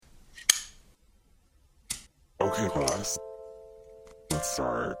Let's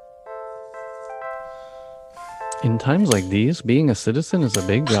start. In times like these, being a citizen is a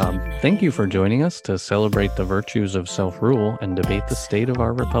big job. Thank you for joining us to celebrate the virtues of self-rule and debate the state of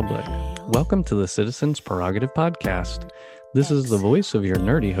our republic. Welcome to the Citizens Prerogative Podcast. This is the voice of your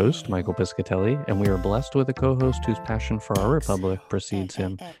nerdy host, Michael Piscatelli, and we are blessed with a co-host whose passion for our republic precedes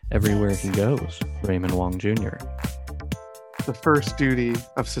him everywhere he goes, Raymond Wong Jr. The first duty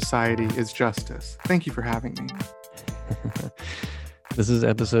of society is justice. Thank you for having me. This is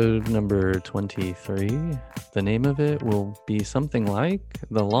episode number 23. The name of it will be something like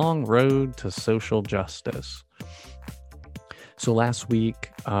The Long Road to Social Justice. So last week,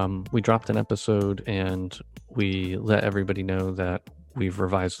 we dropped an episode and we let everybody know that we've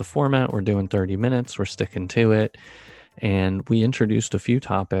revised the format. We're doing 30 minutes. We're sticking to it. And we introduced a few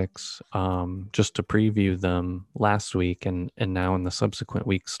topics just to preview them last week. And now in the subsequent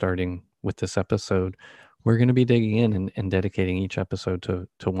weeks, starting with this episode, we're going to be digging in and dedicating each episode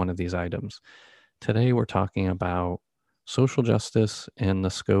to one of these items. Today, we're talking about social justice and the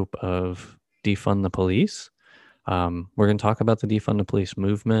scope of defund the police. We're going to talk about the defund the police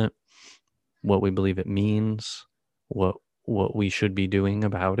movement, what we believe it means, what we should be doing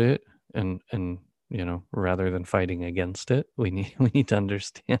about it, and you know, rather than fighting against it, we need to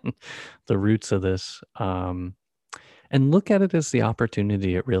understand the roots of this. And look at it as the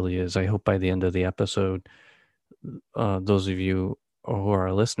opportunity it really is. I hope by the end of the episode, those of you who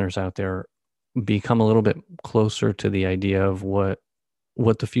are listeners out there become a little bit closer to the idea of what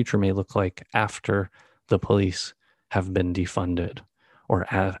the future may look like after the police have been defunded or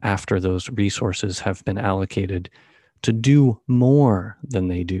after those resources have been allocated to do more than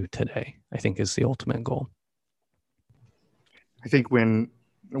they do today, I think is the ultimate goal. I think when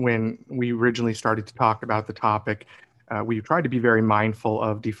we originally started to talk about the topic, we tried to be very mindful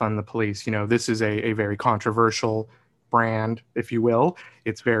of defund the police. You know, this is a very controversial brand, if you will.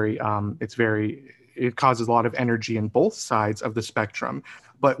 It causes a lot of energy in both sides of the spectrum,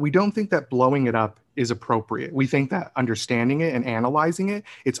 but we don't think that blowing it up is appropriate. We think that understanding it and analyzing it,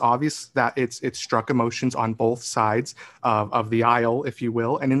 it's obvious that it's struck emotions on both sides of the aisle, if you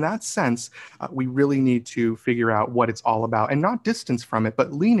will. And in that sense, we really need to figure out what it's all about and not distance from it,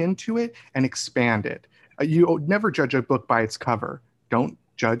 but lean into it and expand it. You never judge a book by its cover. Don't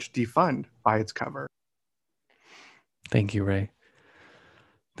judge defund by its cover. Thank you, Ray.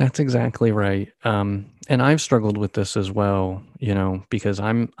 That's exactly right. And I've struggled with this as well, you know, because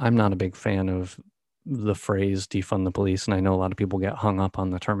I'm not a big fan of the phrase defund the police. And I know a lot of people get hung up on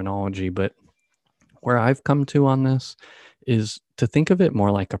the terminology, but where I've come to on this is to think of it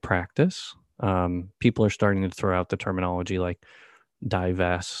more like a practice. People are starting to throw out the terminology like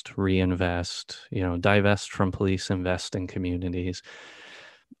divest, reinvest, you know, divest from police, invest in communities.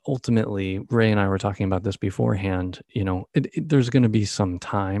 Ultimately, Ray and I were talking about this beforehand, you know, there's going to be some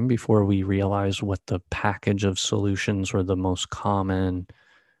time before we realize what the package of solutions or the most common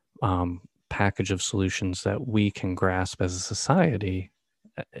package of solutions that we can grasp as a society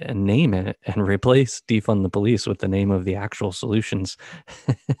and name it and replace defund the police with the name of the actual solutions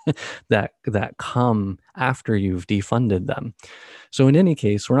that come after you've defunded them. So in any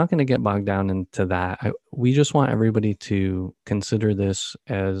case, we're not going to get bogged down into that. We just want everybody to consider this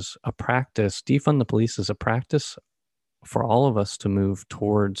as a practice. Defund the police is a practice for all of us to move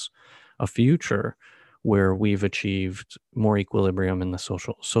towards a future where we've achieved more equilibrium in the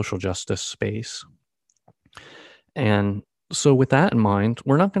social justice space. And so with that in mind,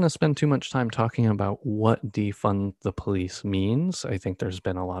 we're not going to spend too much time talking about what defund the police means. I think there's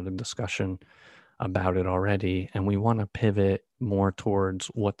been a lot of discussion about it already, and we want to pivot more towards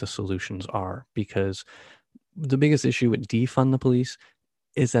what the solutions are, because the biggest issue with defund the police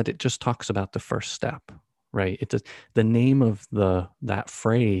is that it just talks about the first step, right? It does. The name of that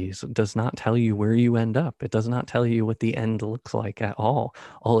phrase does not tell you where you end up. It does not tell you what the end looks like at all.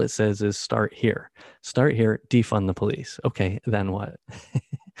 All it says is start here, defund the police. Okay, then what?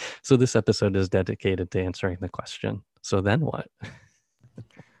 So this episode is dedicated to answering the question. So then what?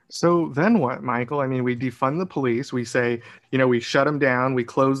 So then what, Michael? I mean, we defund the police. We say, you know, we shut them down. We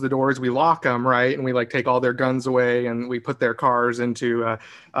close the doors. We lock them, right? And we like take all their guns away and we put their cars into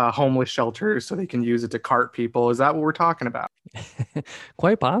homeless shelters so they can use it to cart people. Is that what we're talking about?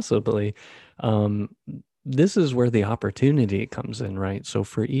 Quite possibly. This is where the opportunity comes in, right? So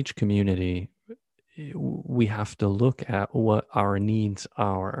for each community, we have to look at what our needs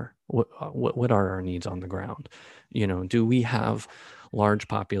are. What are our needs on the ground? You know, do we have large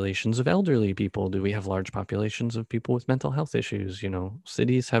populations of elderly people? Do we have large populations of people with mental health issues? You know,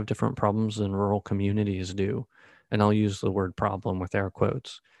 cities have different problems than rural communities do. And I'll use the word problem with air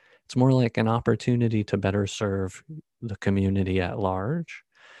quotes. It's more like an opportunity to better serve the community at large.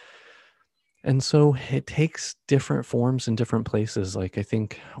 And so it takes different forms in different places. Like I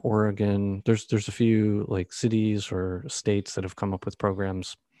think Oregon, there's a few like cities or states that have come up with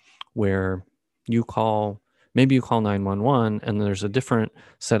programs where you call, maybe you call 911 and there's a different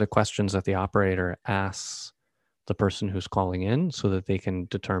set of questions that the operator asks the person who's calling in so that they can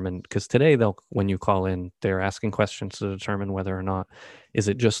determine, because today when you call in, they're asking questions to determine whether or not, is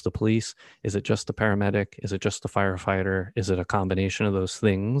it just the police? Is it just the paramedic? Is it just the firefighter? Is it a combination of those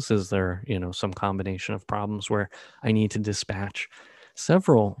things? Is there, some combination of problems where I need to dispatch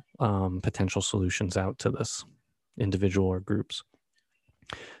several potential solutions out to this individual or groups?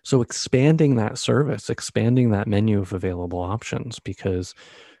 So expanding that service, expanding that menu of available options, because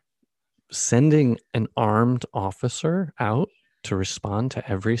sending an armed officer out to respond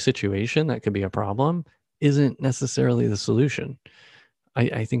to every situation that could be a problem isn't necessarily the solution.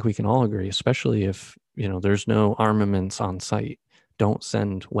 I think we can all agree, especially if, there's no armaments on site. Don't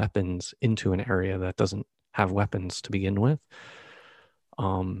send weapons into an area that doesn't have weapons to begin with.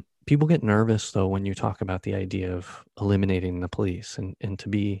 People get nervous, though, when you talk about the idea of eliminating the police. And to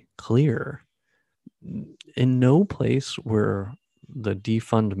be clear, in no place where the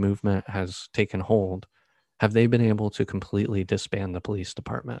defund movement has taken hold have they been able to completely disband the police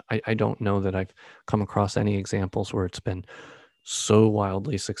department. I don't know that I've come across any examples where it's been so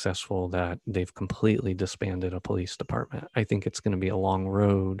wildly successful that they've completely disbanded a police department. I think it's going to be a long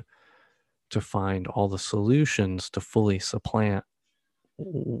road to find all the solutions to fully supplant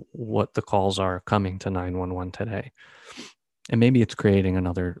what the calls are coming to 911 today. And maybe it's creating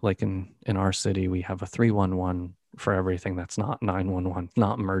another, like in our city, we have a 311 for everything that's not 911,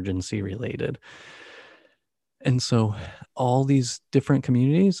 not emergency related. And so all these different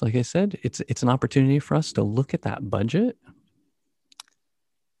communities, like I said, it's an opportunity for us to look at that budget.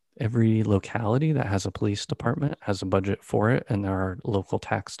 Every locality that has a police department has a budget for it, and there are local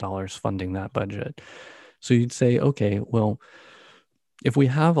tax dollars funding that budget. So you'd say, okay, well, if we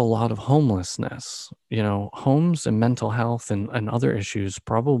have a lot of homelessness, homes and mental health and other issues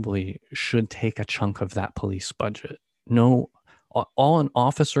probably should take a chunk of that police budget. No, all an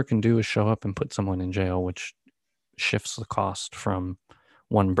officer can do is show up and put someone in jail, which shifts the cost from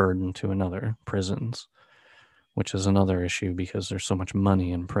one burden to another, prisons, which is another issue because there's so much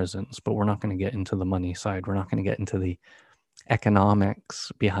money in prisons. But we're not going to get into the money side. We're not going to get into the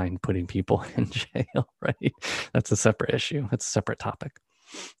economics behind putting people in jail, right? That's a separate issue. That's a separate topic.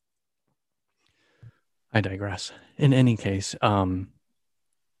 I digress. In any case,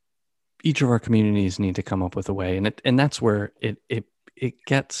 each of our communities need to come up with a way, and that's where it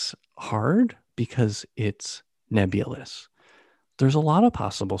gets hard because it's nebulous. There's a lot of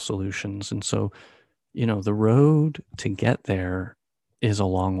possible solutions, and so the road to get there is a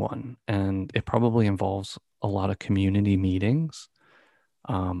long one, and it probably involves a lot of community meetings,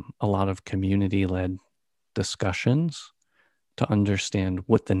 a lot of community-led discussions to understand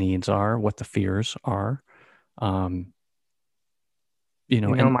what the needs are, what the fears are. Michael,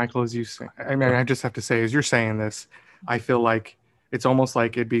 as you say, I just have to say, as you're saying this, I feel like it's almost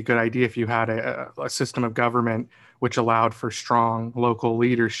like it'd be a good idea if you had a system of government which allowed for strong local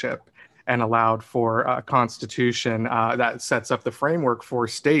leadership and allowed for a constitution that sets up the framework for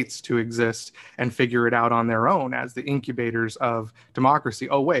states to exist and figure it out on their own as the incubators of democracy.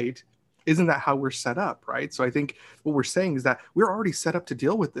 Oh, wait, isn't that how we're set up, right? So I think what we're saying is that we're already set up to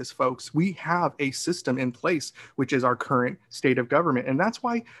deal with this, folks. We have a system in place, which is our current state of government. And that's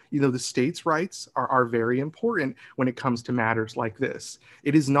why, the states' rights are very important when it comes to matters like this.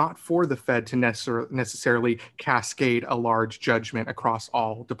 It is not for the Fed to necessarily cascade a large judgment across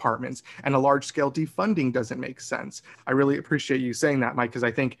all departments. And a large-scale defunding doesn't make sense. I really appreciate you saying that, Mike, because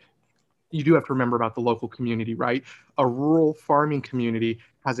I think you do have to remember about the local community, right? A rural farming community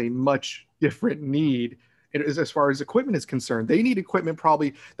has a much different need as far as equipment is concerned. They need equipment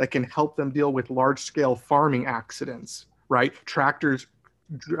probably that can help them deal with large-scale farming accidents, right? Tractors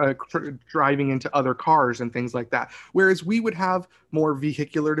driving into other cars and things like that. Whereas we would have more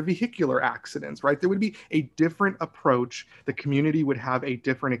vehicular to vehicular accidents, right? There would be a different approach. The community would have a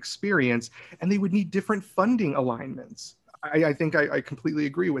different experience, and they would need different funding alignments. I think I completely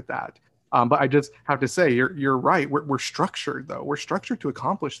agree with that. But I just have to say, you're right. We're structured, though. We're structured to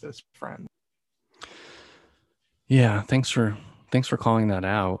accomplish this, friend. Yeah, thanks for calling that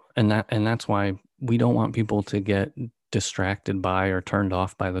out. And that's why we don't want people to get distracted by or turned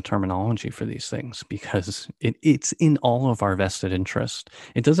off by the terminology for these things, because it's in all of our vested interest.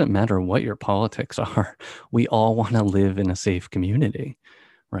 It doesn't matter what your politics are. We all want to live in a safe community,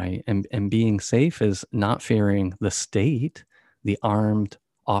 right? And being safe is not fearing the state, the armed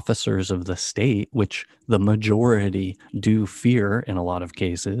officers of the state, which the majority do fear in a lot of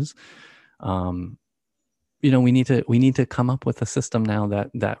cases. We need to come up with a system now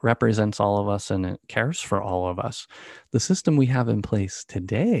that represents all of us and it cares for all of us. The system we have in place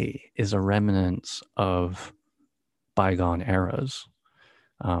today is a remnant of bygone eras.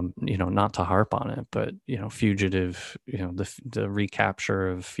 Not to harp on it, but fugitive, the recapture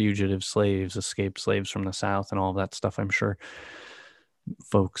of fugitive slaves, escaped slaves from the South, and all of that stuff. I'm sure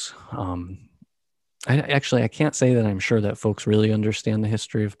folks. I can't say that I'm sure that folks really understand the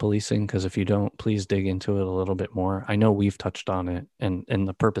history of policing, because if you don't, please dig into it a little bit more. I know we've touched on it, and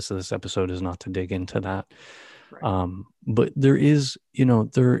the purpose of this episode is not to dig into that. Right. But there is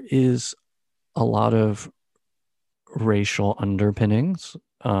a lot of racial underpinnings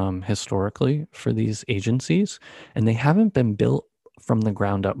historically for these agencies, and they haven't been built from the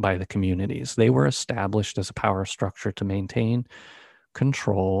ground up by the communities. They were established as a power structure to maintain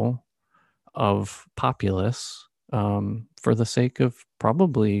control of populace for the sake of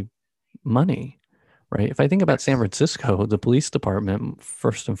probably money, right? If I think about San Francisco, the police department,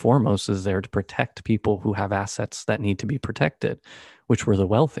 first and foremost, is there to protect people who have assets that need to be protected, which were the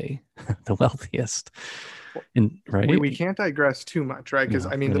wealthy, the wealthiest. Right? We can't digress too much, right? Because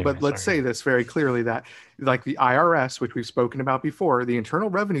but let's say this very clearly, that like the IRS, which we've spoken about before, the Internal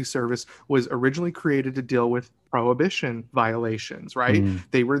Revenue Service was originally created to deal with prohibition violations, right?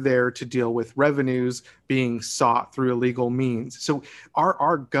 They were there to deal with revenues being sought through illegal means. So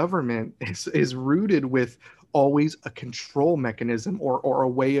our government is rooted with always a control mechanism or a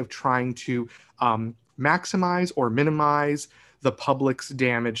way of trying to maximize or minimize the public's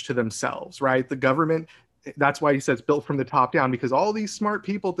damage to themselves, right? The government, that's why he says built from the top down, because all these smart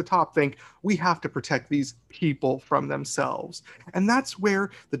people at the top think we have to protect these people from themselves. And that's where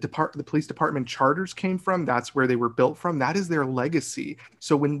the police department charters came from. That's where they were built from. That is their legacy.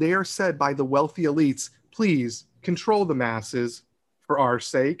 So when they are said by the wealthy elites, please control the masses for our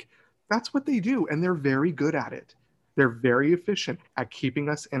sake, that's what they do. And they're very good at it. They're very efficient at keeping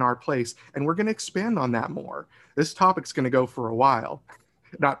us in our place. And we're going to expand on that more. This topic's going to go for a while.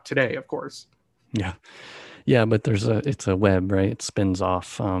 Not today, of course. Yeah, but it's a web, right? It spins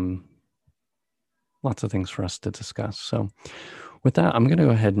off lots of things for us to discuss. So with that, I'm going to go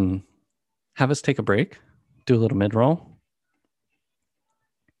ahead and have us take a break, do a little mid-roll.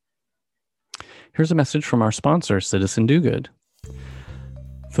 Here's a message from our sponsor, Citizen Do Good.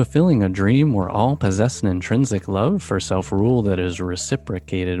 Fulfilling a dream where all possess an intrinsic love for self-rule that is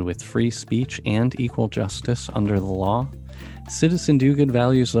reciprocated with free speech and equal justice under the law, Citizen Do Good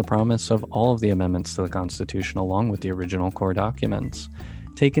values the promise of all of the amendments to the Constitution along with the original core documents.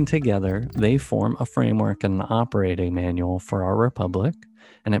 Taken together, they form a framework and an operating manual for our republic,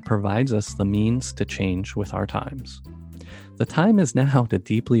 and it provides us the means to change with our times. The time is now to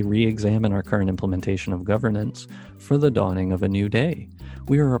deeply re-examine our current implementation of governance for the dawning of a new day.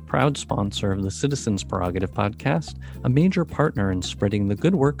 We are a proud sponsor of the Citizens Prerogative podcast, a major partner in spreading the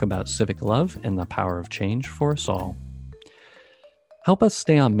good work about civic love and the power of change for us all. Help us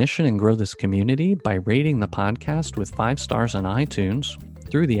stay on mission and grow this community by rating the podcast with 5 stars on iTunes,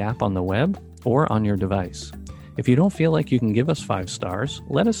 through the app on the web, or on your device. If you don't feel like you can give us 5 stars,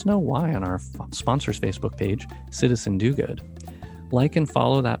 let us know why on our sponsors Facebook page, Citizen Do Good. Like and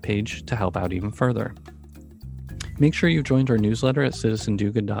follow that page to help out even further. Make sure you've joined our newsletter at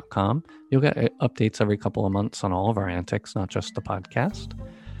citizendogood.com. You'll get updates every couple of months on all of our antics, not just the podcast.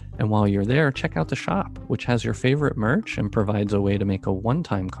 And while you're there, check out the shop, which has your favorite merch and provides a way to make a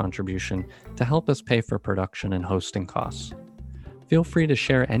one-time contribution to help us pay for production and hosting costs. Feel free to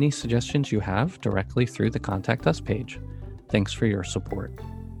share any suggestions you have directly through the Contact Us page. Thanks for your support.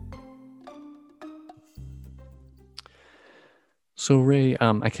 So Ray,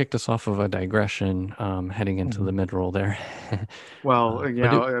 I kicked us off of a digression heading into the mid-roll there. Well,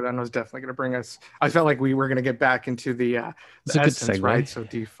 that was definitely going to bring us. I felt like we were going to get back into the essence, right? So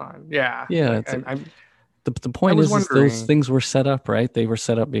defund, yeah. The point is those things were set up, right? They were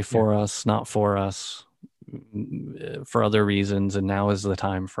set up before us, not for us, for other reasons, and now is the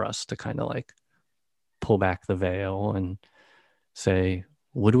time for us to kind of like pull back the veil and say,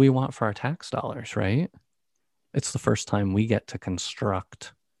 what do we want for our tax dollars, right? It's the first time we get to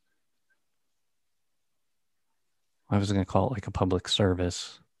construct, I was going to call it like a public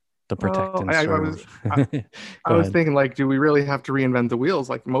service to protect and serve. I was thinking, like, do we really have to reinvent the wheels?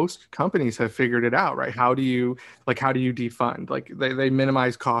 Like most companies have figured it out, right? How do you defund? Like they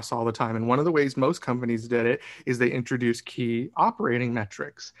minimize costs all the time. And one of the ways most companies did it is they introduced key operating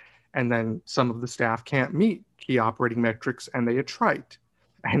metrics. And then some of the staff can't meet key operating metrics and they attrite.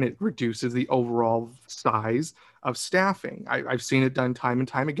 and it reduces the overall size of staffing. I've seen it done time and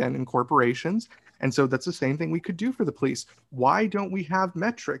time again in corporations. And so that's the same thing we could do for the police. Why don't we have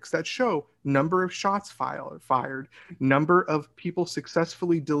metrics that show number of shots fired, number of people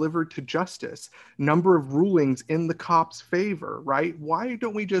successfully delivered to justice, number of rulings in the cop's favor, right? Why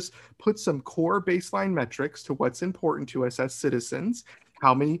don't we just put some core baseline metrics to what's important to us as citizens?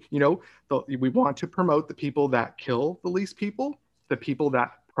 How many, we want to promote the people that kill the least people, the people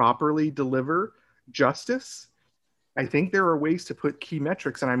that properly deliver justice. I think there are ways to put key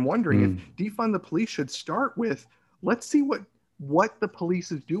metrics, and I'm wondering if defund the police should start with, let's see what the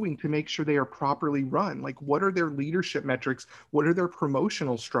police is doing to make sure they are properly run. Like, what are their leadership metrics? What are their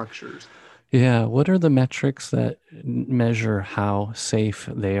promotional structures? Yeah, what are the metrics that measure how safe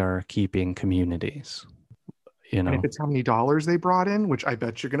they are keeping communities? And if it's how many dollars they brought in, which I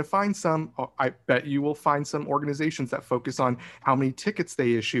bet you're going to find some, I bet you will find some organizations that focus on how many tickets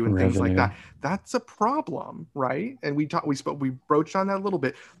they issue and things like that. That's a problem, right? And we broached on that a little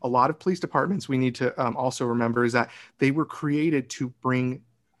bit. A lot of police departments, we need to also remember, is that they were created to bring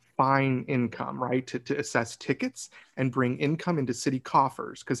fine income, right? To assess tickets and bring income into city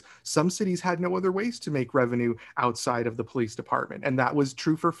coffers, because some cities had no other ways to make revenue outside of the police department. And that was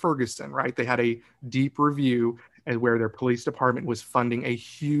true for Ferguson, right? They had a deep review and where their police department was funding a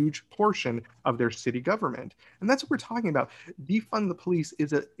huge portion of their city government. And that's what we're talking about. Defund the police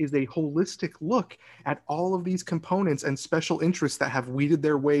is a holistic look at all of these components and special interests that have weeded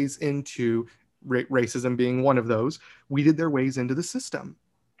their ways into, racism being one of those, weeded their ways into the system.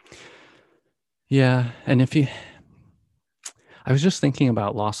 Yeah. And I was just thinking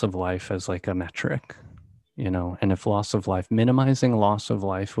about loss of life as like a metric, and if minimizing loss of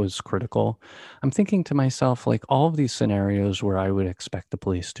life was critical, I'm thinking to myself, like all of these scenarios where I would expect the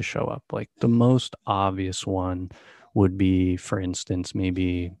police to show up, like the most obvious one would be, for instance,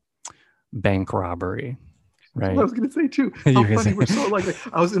 maybe bank robbery. Right. That's what I was going to say too. How funny we're so like,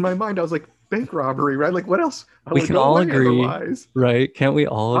 I was in my mind, I was like, bank robbery, right? Like what else? We can all agree, right? Can't we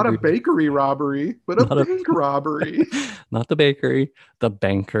all agree? Not a bakery robbery, but a bank robbery. Not the bakery, the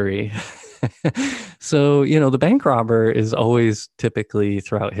bankery. So, the bank robber is always typically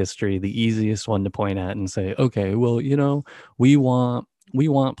throughout history the easiest one to point at and say, okay, well, we want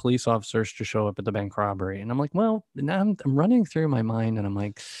police officers to show up at the bank robbery. And I'm like, well, now I'm running through my mind and I'm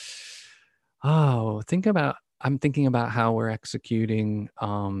like, oh, I'm thinking about how we're executing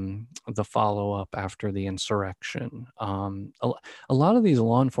the follow-up after the insurrection. A lot of these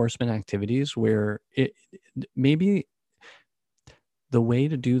law enforcement activities where maybe the way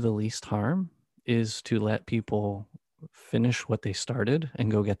to do the least harm is to let people finish what they started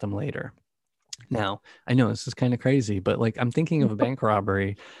and go get them later. Now, I know this is kind of crazy, but like I'm thinking of a bank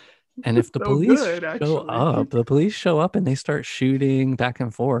robbery. And if the police show up and they start shooting back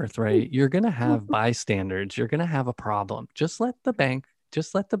and forth, right, you're going to have bystanders. You're going to have a problem. Just let the bank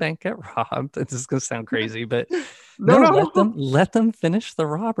get robbed. This is going to sound crazy, but let them finish the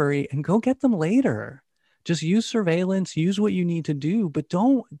robbery and go get them later. Just use surveillance, use what you need to do, but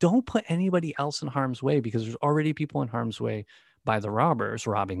don't put anybody else in harm's way, because there's already people in harm's way by the robbers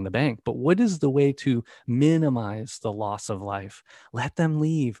robbing the bank. But what is the way to minimize the loss of life? Let them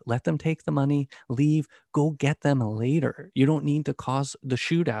leave. Let them take the money, leave, go get them later. You don't need to cause the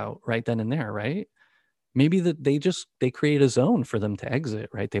shootout right then and there, right? Maybe they create a zone for them to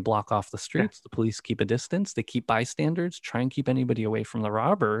exit, right? They block off the streets. The police keep a distance. They keep bystanders, try and keep anybody away from the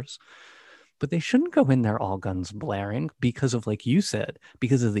robbers. But they shouldn't go in there all guns blaring because of, like you said,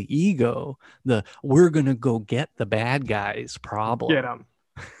 because of the ego, we're going to go get the bad guys problem. Get them.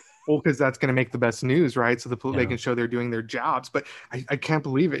 Well, because that's going to make the best news, right? So they can show they're doing their jobs. But I can't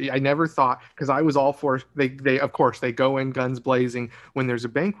believe it. I never thought, because I was all for, they of course, they go in guns blazing when there's a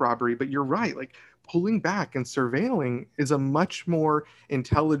bank robbery. But you're right. Like pulling back and surveilling is a much more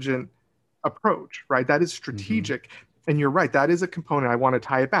intelligent approach, right? That is strategic. Mm-hmm. And you're right. That is a component. I want to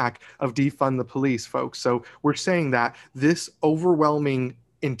tie it back of defund the police, folks. So we're saying that this overwhelming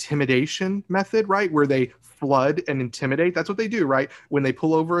intimidation method, right, where they flood and intimidate, that's what they do, right? When they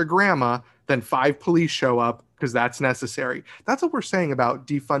pull over a grandma, then 5 police show up because that's necessary. That's what we're saying about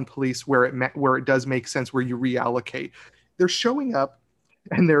defund police, where it does make sense, where you reallocate. They're showing up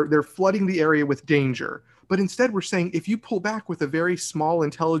and they're flooding the area with danger. But instead, we're saying if you pull back with a very small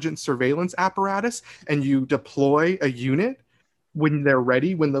intelligence surveillance apparatus and you deploy a unit when they're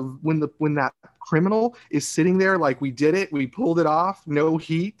ready, when that criminal is sitting there, like we did it, we pulled it off, no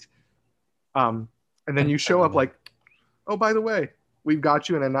heat, and then you show up like, oh, by the way, we've got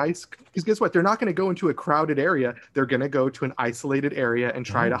you in a nice, because guess what? They're not going to go into a crowded area. They're going to go to an isolated area and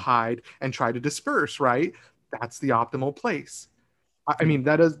try to hide and try to disperse, right? That's the optimal place. I mean,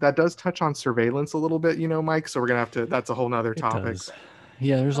 that does touch on surveillance a little bit, Mike. So we're gonna have to. That's a whole nother It topic. does.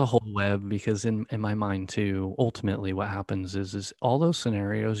 Yeah, there's a whole web because in my mind too, ultimately what happens is all those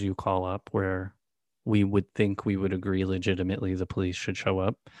scenarios you call up where we would think we would agree legitimately the police should show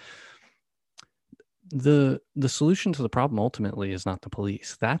up. The solution to the problem ultimately is not the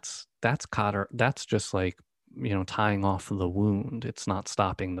police. That's Cotter. That's just like, tying off the wound. It's not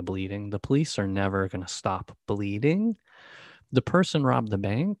stopping the bleeding. The police are never going to stop bleeding. The person robbed the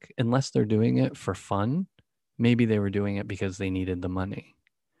bank, unless they're doing it for fun. Maybe they were doing it because they needed the money.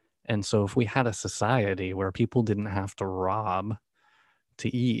 And so if we had a society where people didn't have to rob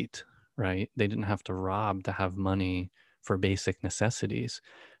to eat, right? They didn't have to rob to have money for basic necessities,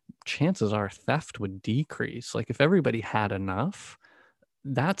 chances are theft would decrease. Like if everybody had enough,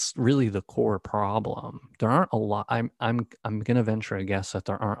 that's really the core problem. There aren't a lot. I'm gonna venture a guess that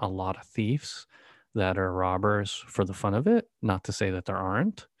there aren't a lot of thieves that are robbers for the fun of it. Not to say that there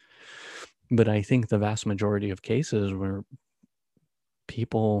aren't, but I think the vast majority of cases where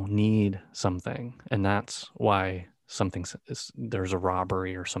people need something, and that's why there's a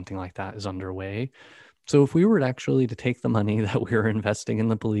robbery or something like that is underway. So if we were actually to take the money that we were investing in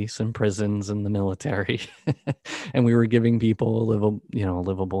the police and prisons and the military, and we were giving people a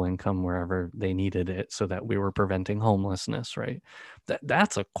livable income wherever they needed it, so that we were preventing homelessness, right?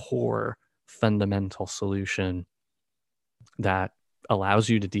 That's a core fundamental solution that allows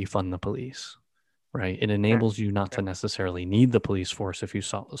you to defund the police, right? It Yeah. enables you not Yeah. to necessarily need the police force if you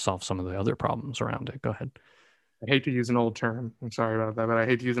solve some of the other problems around it. Go ahead. I hate to use an old term. I'm sorry about that, but I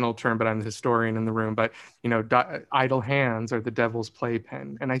hate to use an old term. But I'm the historian in the room. But idle hands are the devil's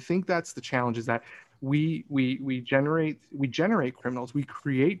playpen, and I think that's the challenge. Is that we generate criminals, we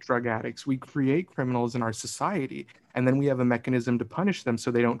create drug addicts, we create criminals in our society, and then we have a mechanism to punish them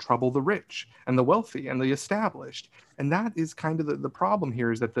so they don't trouble the rich and the wealthy and the established. And that is kind of the problem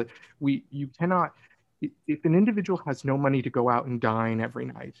here. Is that you cannot, if an individual has no money to go out and dine every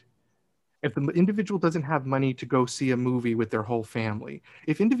night, if the individual doesn't have money to go see a movie with their whole family,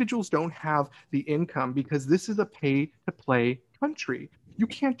 if individuals don't have the income, because this is a pay to play country, you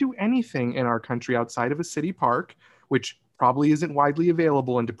can't do anything in our country outside of a city park, which probably isn't widely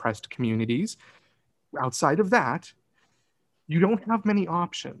available in depressed communities. Outside of that, you don't have many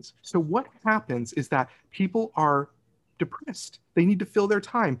options. So what happens is that people are depressed. They need to fill their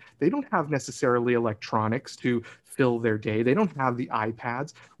time. They don't have necessarily electronics to fill their day. They don't have the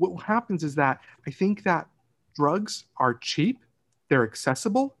iPads. What happens is that I think that drugs are cheap, they're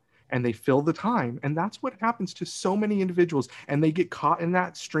accessible, and they fill the time. And that's what happens to so many individuals. And they get caught in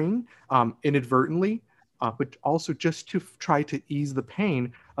that string inadvertently, but also just to try to ease the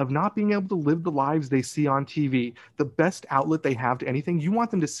pain of not being able to live the lives they see on TV. The best outlet they have to anything, you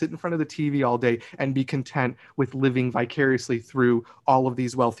want them to sit in front of the TV all day and be content with living vicariously through all of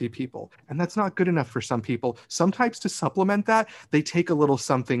these wealthy people. And that's not good enough for some people. Some types, to supplement that, they take a little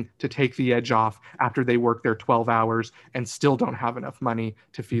something to take the edge off after they work their 12 hours and still don't have enough money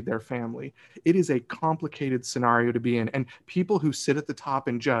to feed their family. It is a complicated scenario to be in. And people who sit at the top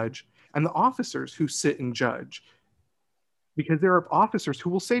and judge, and the officers who sit and judge, because there are officers who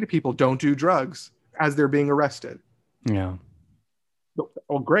will say to people, don't do drugs as they're being arrested. Yeah.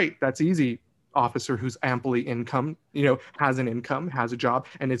 Oh, great. That's easy. Officer who's amply income, has an income, has a job,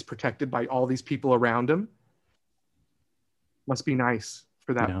 and is protected by all these people around him. Must be nice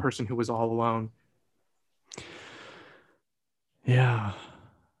for that Yeah. person who was all alone. Yeah.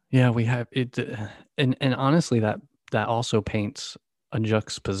 Yeah, we have it. And honestly, that also paints a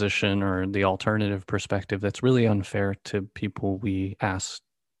juxtaposition or the alternative perspective that's really unfair to people we ask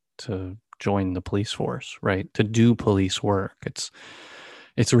to join the police force, right? To do police work.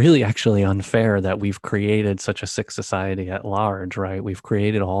 It's really actually unfair that we've created such a sick society at large, right? We've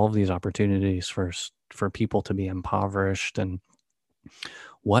created all of these opportunities for people to be impoverished and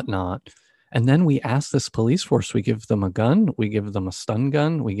whatnot. And then we ask this police force, we give them a gun, we give them a stun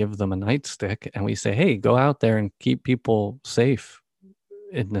gun, we give them a nightstick, and we say, hey, go out there and keep people safe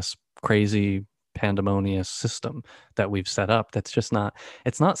in this crazy pandemonious system that we've set up. That's just not,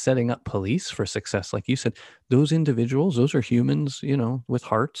 it's not setting up police for success. Like you said, those individuals, those are humans, with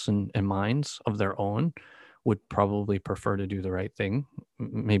hearts and minds of their own, would probably prefer to do the right thing.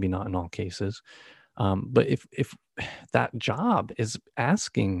 Maybe not in all cases. But if that job is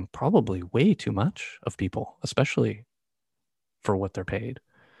asking probably way too much of people, especially for what they're paid.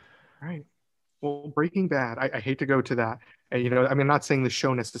 Right. Well, Breaking Bad, I hate to go to that. I mean, I'm not saying the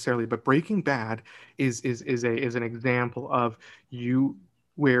show necessarily, but Breaking Bad is an example of you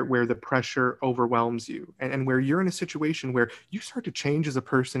where the pressure overwhelms you, and where you're in a situation where you start to change as a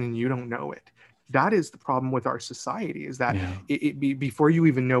person and you don't know it. that is the problem with our society, is that Yeah. before you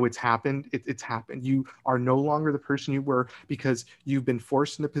even know it's happened, it's happened. You are no longer the person you were because you've been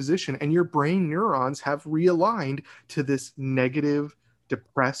forced in a position, and your brain neurons have realigned to this negative,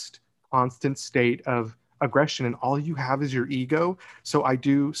 depressed, constant state of aggression, and all you have is your ego. So I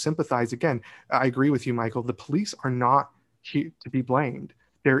do sympathize. Again, I agree with you, Michael. The police are not to be blamed.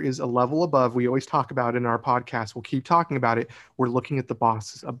 There is a level above. We always talk about in our podcast. We'll keep talking about it. We're looking at the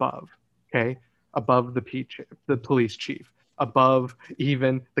bosses above. Okay, above the police chief, above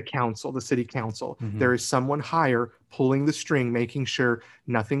even the council, the city council. Mhm. There is someone higher pulling the string, making sure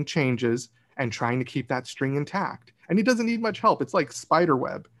nothing changes and trying to keep that string intact. And he doesn't need much help. It's like spider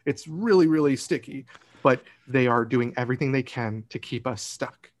web. It's really, really sticky, but they are doing everything they can to keep us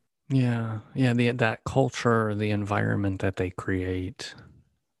stuck. Yeah. Yeah. That culture, the environment that they create,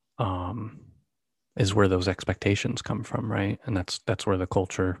 is where those expectations come from, right? And that's where the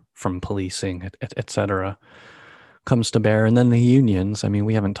culture from policing, et cetera, comes to bear. And then the unions. I mean,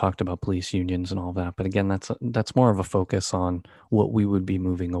 we haven't talked about police unions and all that, but again, that's more of a focus on what we would be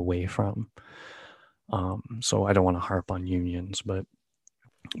moving away from. So I don't want to harp on unions, but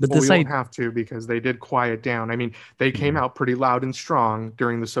Well, this we won't have to, because they did quiet down. I mean, they came out pretty loud and strong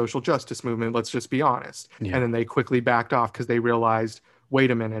during the social justice movement. Let's just be honest. Yeah. And then they quickly backed off because they realized,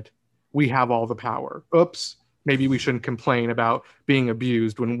 wait a minute, we have all the power. Oops. Maybe we shouldn't complain about being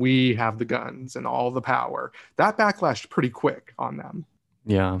abused when we have the guns and all the power. That backlashed pretty quick on them.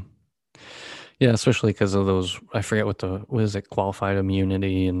 Yeah. Yeah, especially because of those, I forget what is it, qualified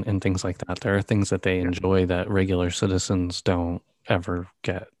immunity and things like that. There are things that they enjoy that regular citizens don't ever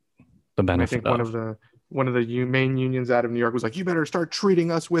get the benefit I think one of the main unions out of New York was like, you better start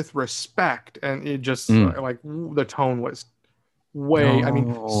treating us with respect. And it just like the tone was way, I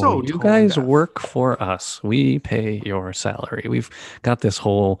mean, so you tone guys deaf. work for us. We pay your salary. We've got this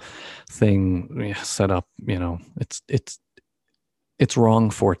whole thing set up, it's wrong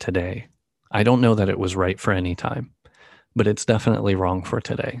for today. I don't know that it was right for any time, but it's definitely wrong for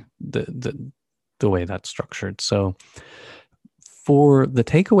today, the way that's structured. So for the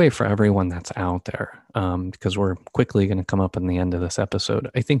takeaway for everyone that's out there, because we're quickly going to come up in the end of this episode,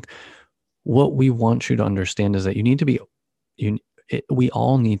 I think what we want you to understand is that we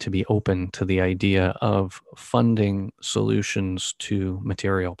all need to be open to the idea of funding solutions to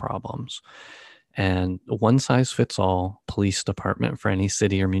material problems. And one size fits all police department for any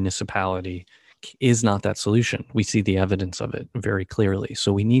city or municipality is not that solution. We see the evidence of it very clearly.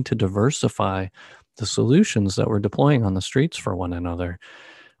 So we need to diversify the solutions that we're deploying on the streets for one another.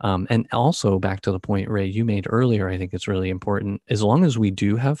 And also, back to the point, Ray, you made earlier, I think it's really important. As long as we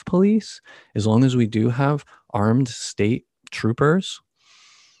do have police, as long as we do have armed state troopers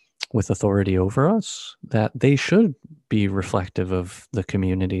with authority over us, that they should be reflective of the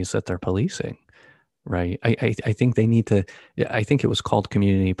communities that they're policing. Right. I think they need to, I think it was called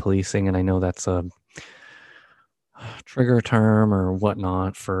community policing. And I know that's a trigger term or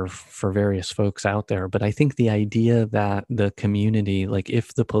whatnot for various folks out there. But I think the idea that the community, like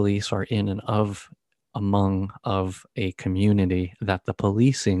if the police are in and among a community, that the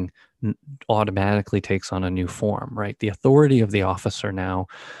policing automatically takes on a new form, right? The authority of the officer now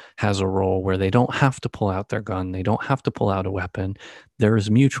has a role where they don't have to pull out their gun. They don't have to pull out a weapon. There is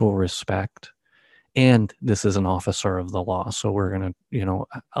mutual respect. And this is an officer of the law. So we're going to,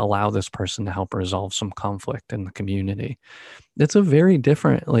 allow this person to help resolve some conflict in the community. It's a very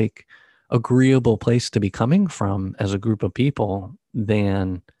different, agreeable place to be coming from as a group of people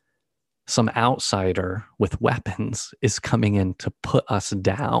than some outsider with weapons is coming in to put us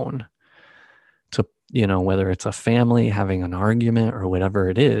down, to, whether it's a family having an argument or whatever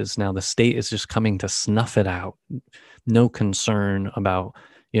it is. Now the state is just coming to snuff it out. No concern about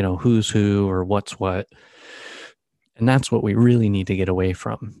who's who or what's what. And that's what we really need to get away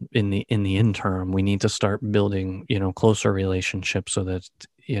from in the interim. We need to start building, closer relationships so that,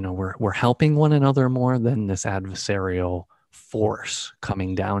 we're helping one another more than this adversarial force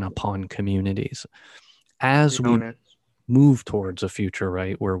coming down upon communities as we move towards a future,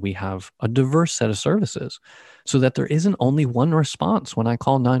 right, where we have a diverse set of services so that there isn't only one response when I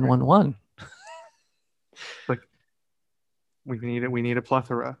call 911. We need a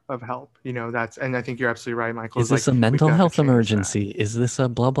plethora of help. And I think you're absolutely right, Michael. Is this a mental health emergency? Is this a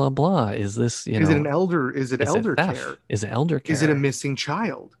blah, blah, blah? Is this, is it elder care? Is it elder care? Is it a missing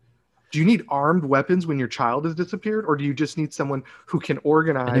child? Do you need armed weapons when your child has disappeared, or do you just need someone who can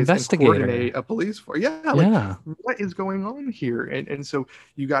organize and coordinate a police force? What is going on here? And so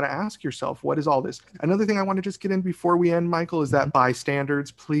you got to ask yourself, what is all this? Another thing I want to just get in before we end, Michael, is that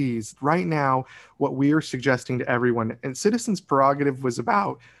bystanders, please, right now, what we are suggesting to everyone, and Citizens Prerogative was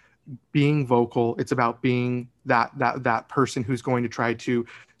about being vocal. It's about being that person who's going to try to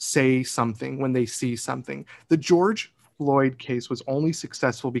say something when they see something. The George Floyd case was only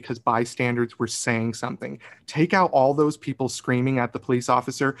successful because bystanders were saying something. Take out all those people screaming at the police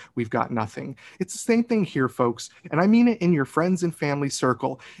officer, we've got nothing. It's the same thing here, folks. And I mean it in your friends and family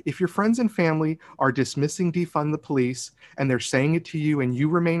circle. If your friends and family are dismissing defund the police and they're saying it to you and you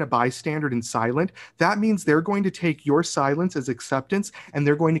remain a bystander and silent, that means they're going to take your silence as acceptance and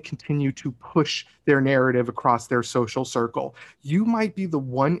they're going to continue to push their narrative across their social circle. You might be the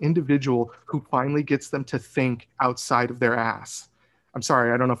one individual who finally gets them to think outside of their ass. I'm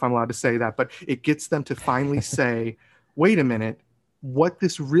sorry, I don't know if I'm allowed to say that, but it gets them to finally say, wait a minute, what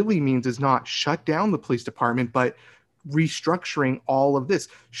this really means is not shut down the police department, but restructuring all of this.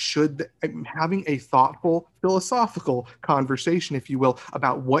 Having a thoughtful, philosophical conversation, if you will,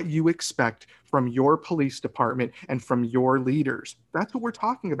 about what you expect from your police department and from your leaders. That's what we're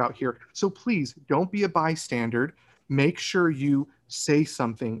talking about here. So please don't be a bystander. Make sure you say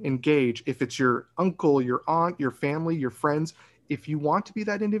something, engage. If it's your uncle, your aunt, your family, your friends, if you want to be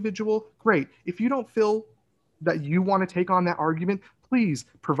that individual, great. If you don't feel that you want to take on that argument, please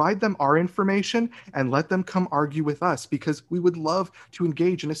provide them our information and let them come argue with us, because we would love to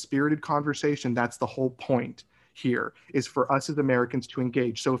engage in a spirited conversation. That's the whole point here, is for us as Americans to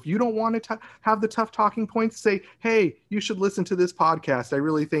engage. So if you don't want to have the tough talking points, say, hey, you should listen to this podcast. I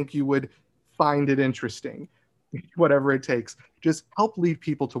really think you would find it interesting. Whatever it takes. Just help lead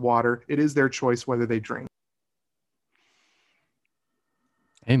people to water. It is their choice whether they drink.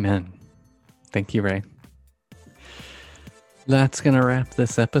 Amen. Thank you, Ray. That's going to wrap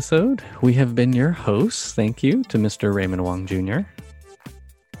this episode. We have been your hosts. Thank you to Mr. Raymond Wong Jr.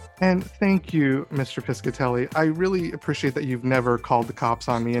 And thank you, Mr. Piscatelli. I really appreciate that you've never called the cops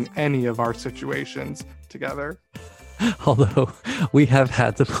on me in any of our situations together. Although we have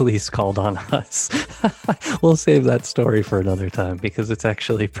had the police called on us. We'll save that story for another time because it's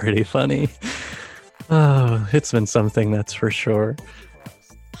actually pretty funny. Oh, it's been something, that's for sure.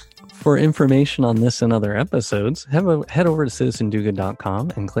 For information on this and other episodes, head over to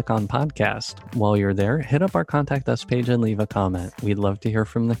citizendogood.com and click on podcast. While you're there, hit up our contact us page and leave a comment. We'd love to hear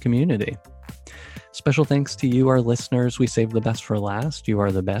from the community. Special thanks to you, our listeners. We saved the best for last. You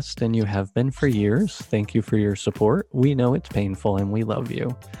are the best, and you have been for years. Thank you for your support. We know it's painful, and we love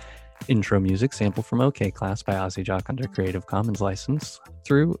you. Intro music sample from OK Class by Ozzy Jock under Creative Commons license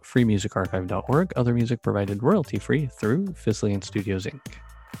through freemusicarchive.org. Other music provided royalty-free through Fislian Studios, Inc.